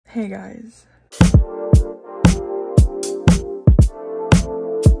Hey guys.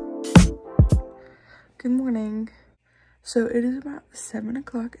 Good morning. So it is about 7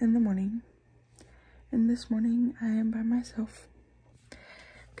 o'clock in the morning. And this morning I am by myself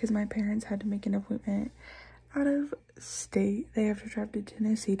because my parents had to make an appointment out of state. They have to drive to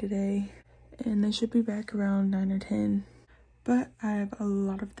Tennessee today and they should be back around 9 or 10. But I have a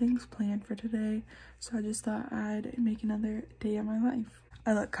lot of things planned for today, so I just thought I'd make another day of my life.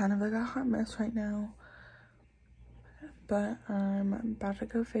 I look kind of like a hot mess right now, but I'm about to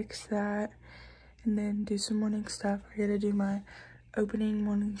go fix that and then do some morning stuff. I gotta do my opening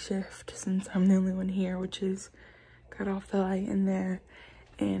morning shift since I'm the only one here, which is cut off the light in there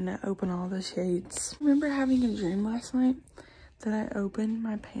and open all the shades. I remember having a dream last night that I opened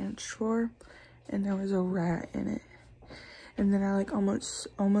my pants drawer and there was a rat in it. And then I like almost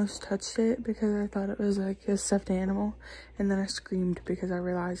touched it because I thought it was like a stuffed animal. And then I screamed because I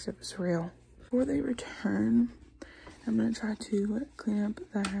realized it was real. Before they return, I'm gonna try to clean up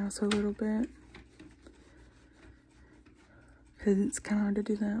the house a little bit, because it's kind of hard to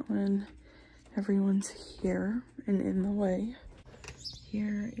do that when everyone's here and in the way.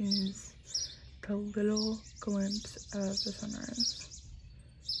 Here is the little glimpse of the sunrise.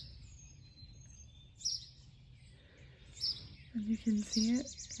 And you can see it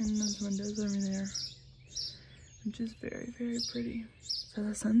in those windows over there, which is very, very pretty. So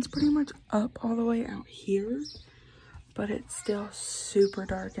the sun's pretty much up all the way out here, but it's still super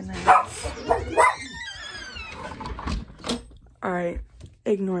dark in the house. Alright,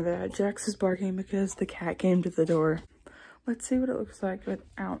 ignore that. Jax is barking because the cat came to the door. Let's see what it looks like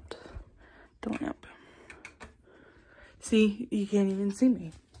without the lamp. See, you can't even see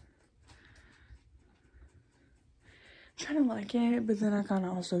me. I kind of like it, but then I kind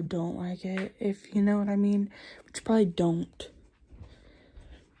of also don't like it, if you know what I mean, which you probably don't.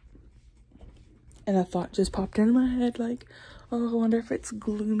 And a thought just popped in my head, like, oh, I wonder if it's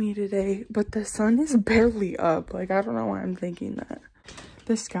gloomy today, but the sun is barely up. Like, I don't know why I'm thinking that.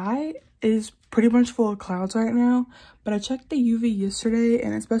 The sky is pretty much full of clouds right now, but I checked the UV yesterday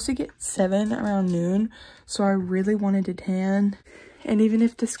and it's supposed to get 7 around noon, so I really wanted to tan. And even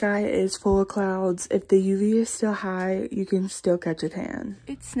if the sky is full of clouds, if the UV is still high, you can still catch a tan.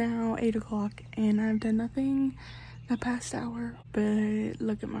 It's now 8 o'clock and I've done nothing the past hour, but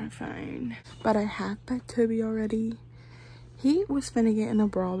look at my phone. But I have pet Toby already. He was finna get in a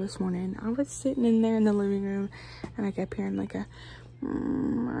brawl this morning. I was sitting in there in the living room and I kept hearing like a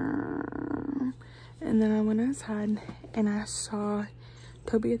and then I went outside and I saw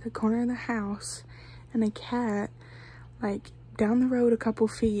Toby at the corner of the house and a cat like down the road a couple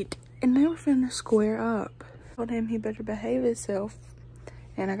feet, and they were finna square up. I told him he better behave himself,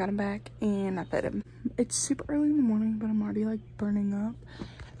 and I got him back and I fed him. It's super early in the morning, but I'm already like burning up.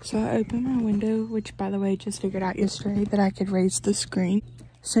 So I opened my window, which by the way just figured out yesterday that I could raise the screen.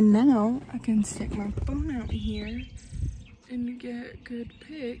 So now I can stick my phone out here and get good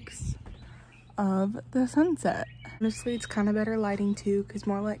pics of the sunset. Honestly, it's kind of better lighting too, because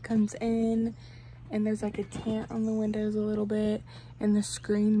more light comes in and there's like a tint on the windows a little bit, and the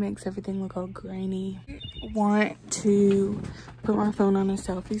screen makes everything look all grainy. I want to put my phone on a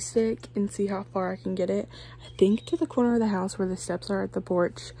selfie stick and see how far I can get it. I think to the corner of the house where the steps are at the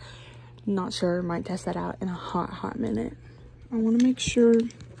porch. Not sure, might test that out in a hot minute. I want to make sure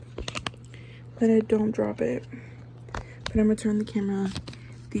that I don't drop it, but I'm gonna turn the camera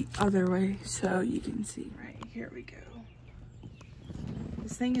the other way so you can see. Right, here we go.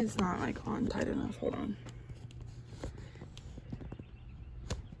 This thing is not like on tight enough. Hold on.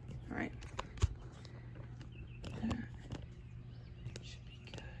 All right. That should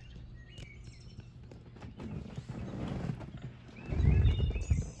be good.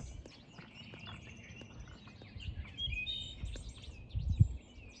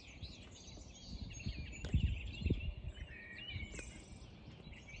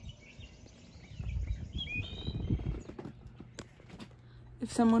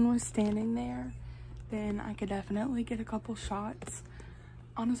 If someone was standing there, then I could definitely get a couple shots.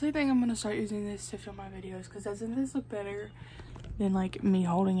 Honestly, I think I'm gonna start using this to film my videos, because doesn't this look better than like me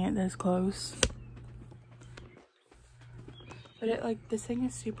holding it this close? But it like, this thing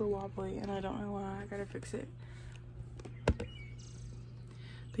is super wobbly and I don't know why. I gotta fix it. But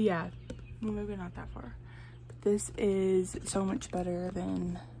yeah, well, maybe not that far. But this is so much better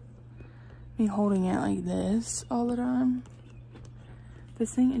than me holding it like this all the time.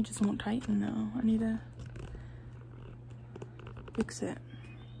 This thing, it just won't tighten though. I need to fix it.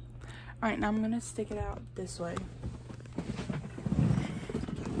 All right, now I'm gonna stick it out this way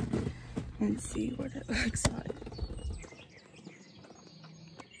and see what it looks like.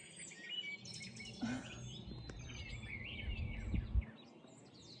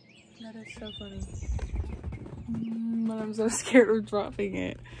 That's so funny. But I'm so scared of dropping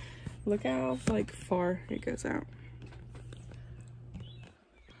it. Look how like far it goes out.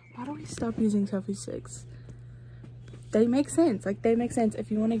 Why do we stop using selfie sticks? They make sense. Like, they make sense if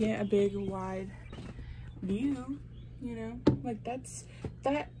you want to get a big wide view, you know? Like,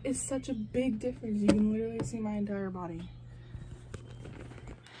 that is such a big difference. You can literally see my entire body.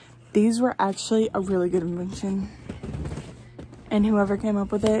 These were actually a really good invention, and whoever came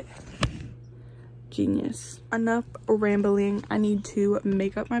up with it, genius. Enough rambling. I need to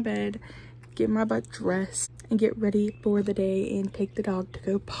make up my bed, get my butt dressed, and get ready for the day and take the dog to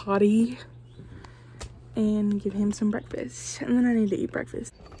go potty and give him some breakfast. And then I need to eat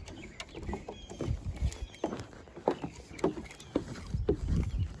breakfast.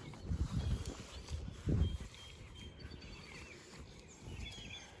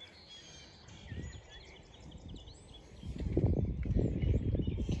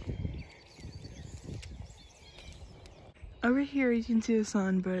 Over here you can see the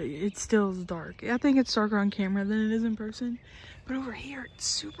sun, but it still is dark. I think it's darker on camera than it is in person. But over here it's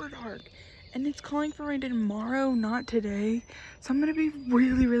super dark. And it's calling for rain tomorrow, not today. So I'm gonna be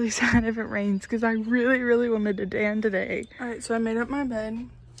really, really sad if it rains because I really, really wanted to tan today. Alright, so I made up my bed. And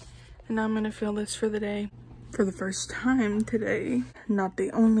now I'm gonna fill this for the day. For the first time today. Not the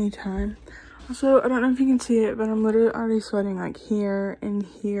only time. Also, I don't know if you can see it, but I'm literally already sweating like here and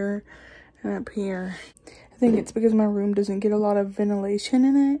here and up here. I think it's because my room doesn't get a lot of ventilation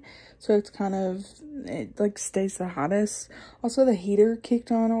in it, so it's kind of, it like stays the hottest. Also, the heater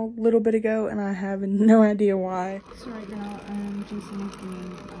kicked on a little bit ago and I have no idea why. So right now I'm just making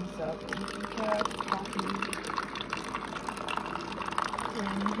myself a decaf coffee,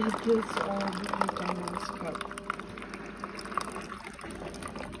 and this famous cup.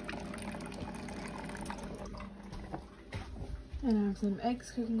 And I have some eggs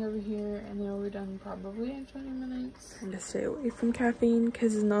cooking over here, and they'll be done probably in 20 minutes. And to stay away from caffeine,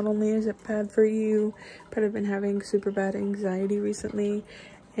 because not only is it bad for you, but I've been having super bad anxiety recently.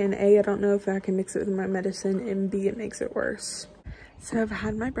 And A, I don't know if I can mix it with my medicine, and B, it makes it worse. So I've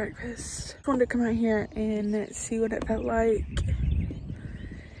had my breakfast. I wanted to come out here and see what it felt like.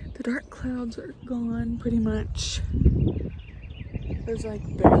 The dark clouds are gone pretty much. There's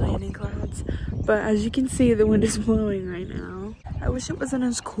like barely any clouds, but as you can see, the wind is blowing right now. I wish it wasn't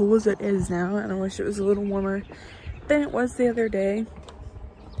as cool as it is now, and I wish it was a little warmer than it was the other day.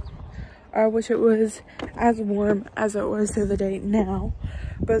 I wish it was as warm as it was the other day now,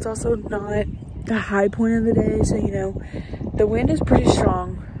 but it's also not the high point of the day, so you know, the wind is pretty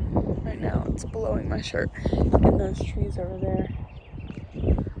strong right now. It's blowing my shirt and those trees over there.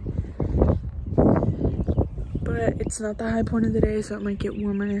 But it's not the high point of the day, so it might get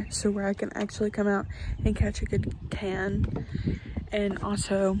warmer, so where I can actually come out and catch a good tan. And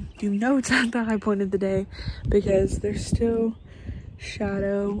also, you know it's not the high point of the day because there's still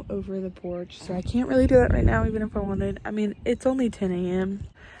shadow over the porch, so I can't really do that right now even if I wanted. I mean, it's only 10 a.m.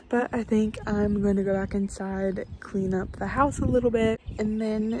 but I think I'm going to go back inside, clean up the house a little bit, and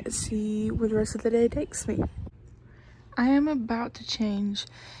then see where the rest of the day takes me. I am about to change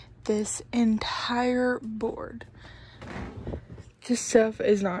this entire board. This stuff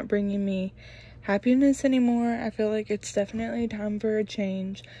is not bringing me happiness anymore. I feel like it's definitely time for a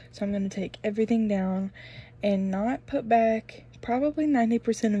change, so I'm going to take everything down and not put back probably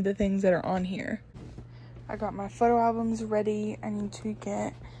 90% of the things that are on here. I got my photo albums ready. I need to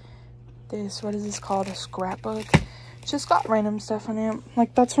get this, what is this called, a scrapbook. It's just got random stuff on it.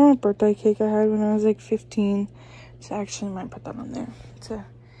 Like, that's from a birthday cake I had when I was like 15, so I actually might put that on there. It's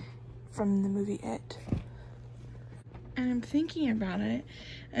from the movie It. And I'm thinking about it,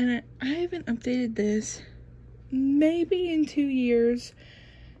 and I haven't updated this maybe in 2 years,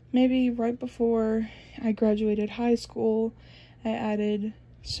 maybe right before I graduated high school. I added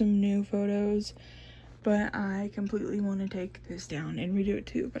some new photos, but I completely want to take this down and redo it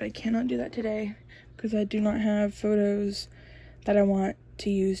too, but I cannot do that today because I do not have photos that I want to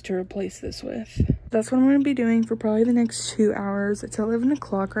use to replace this with. That's what I'm going to be doing for probably the next 2 hours. It's 11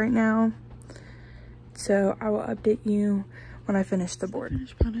 o'clock right now, so I will update you when I finish the board.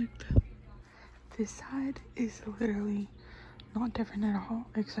 Finished product. This side is literally not different at all,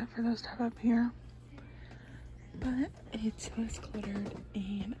 except for those tab up here, but it's less cluttered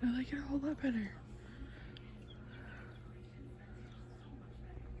and I like it a whole lot better.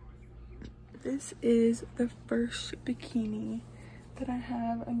 This is the first bikini that I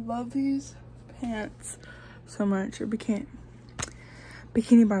have. I love these pants so much, or bikini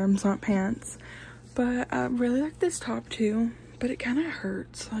bottoms, not pants, but I really like this top too, but it kind of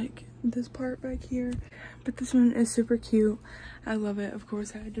hurts, like this part back here. But this one is super cute. I love it. Of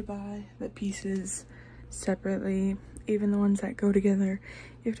course, I had to buy the pieces separately. Even the ones that go together,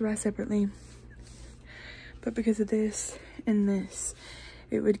 you have to buy separately. But because of this and this,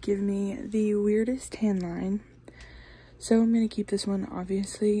 it would give me the weirdest tan line. So I'm going to keep this one,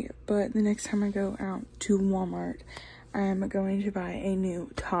 obviously. But the next time I go out to Walmart, I'm going to buy a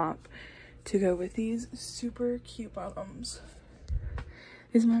new top to go with these super cute bottoms.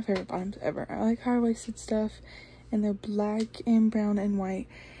 These are my favorite bottoms ever. I like high-waisted stuff, and they're black and brown and white,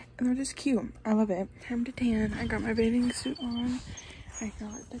 and they're just cute. I love it. Time to tan. I got my bathing suit on. I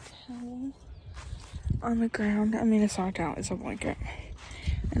got the towel on the ground. I mean, it's not a towel, it's a blanket.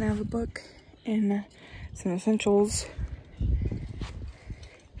 And I have a book and some essentials.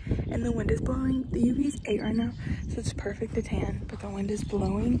 And the wind is blowing. The UV is 8 right now, so it's perfect to tan, but the wind is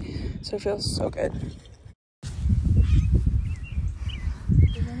blowing, so it feels so good.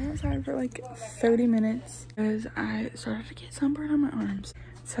 I went outside for like 30 minutes because I started to get sunburn on my arms,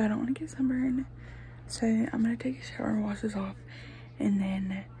 so I don't want to get sunburned. So I'm gonna take a shower, wash this off, and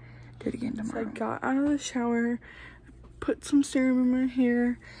then do it again tomorrow. So I got out of the shower, put some serum in my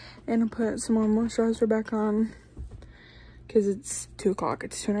hair, and I put some more moisturizer back on because it's 2 o'clock.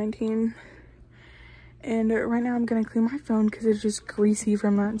 It's 2:19. And right now I'm gonna clean my phone because it's just greasy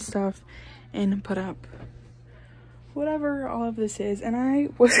from that stuff, and put up whatever all of this is. And I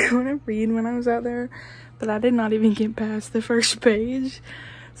was going to read when I was out there, but I did not even get past the first page,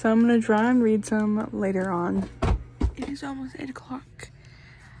 so I'm gonna try and read some later on. It is almost 8 o'clock.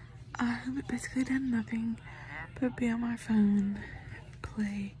 I've basically done nothing but be on my phone,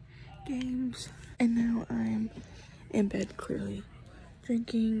 play games, and now I'm in bed, clearly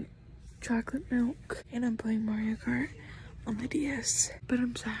drinking chocolate milk, and I'm playing Mario Kart on the DS. But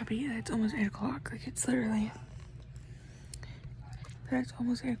I'm so happy that it's almost 8 o'clock. Like, it's literally it's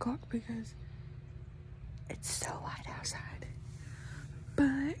almost 8 o'clock because it's still light outside.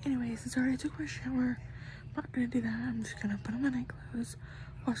 But anyways, it's already took my shower. I'm not gonna do that. I'm just gonna put on my night clothes,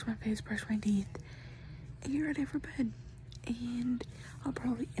 wash my face, brush my teeth, and get ready for bed. And I'll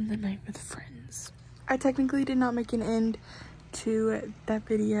probably end the night with friends. I technically did not make an end to that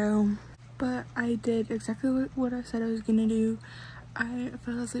video, but I did exactly what I said I was gonna do. I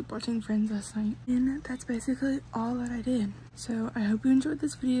fell asleep watching Friends last night, and that's basically all that I did. So I hope you enjoyed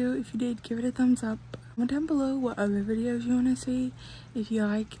this video. If you did, give it a thumbs up. Comment down below what other videos you want to see. If you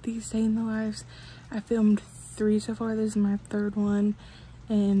like these day in the lives, I filmed 3 so far. This is my 3rd one,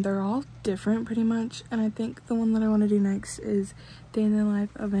 and they're all different pretty much. And I think the one that I want to do next is day in the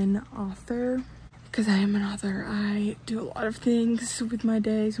life of an author, because I am an author. I do a lot of things with my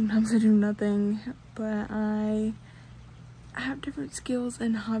day. Sometimes I do nothing, but I have different skills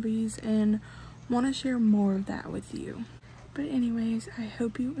and hobbies and want to share more of that with you. But anyways, I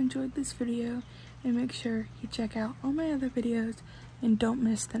hope you enjoyed this video, and make sure you check out all my other videos and don't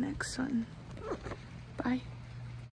miss the next one. Bye.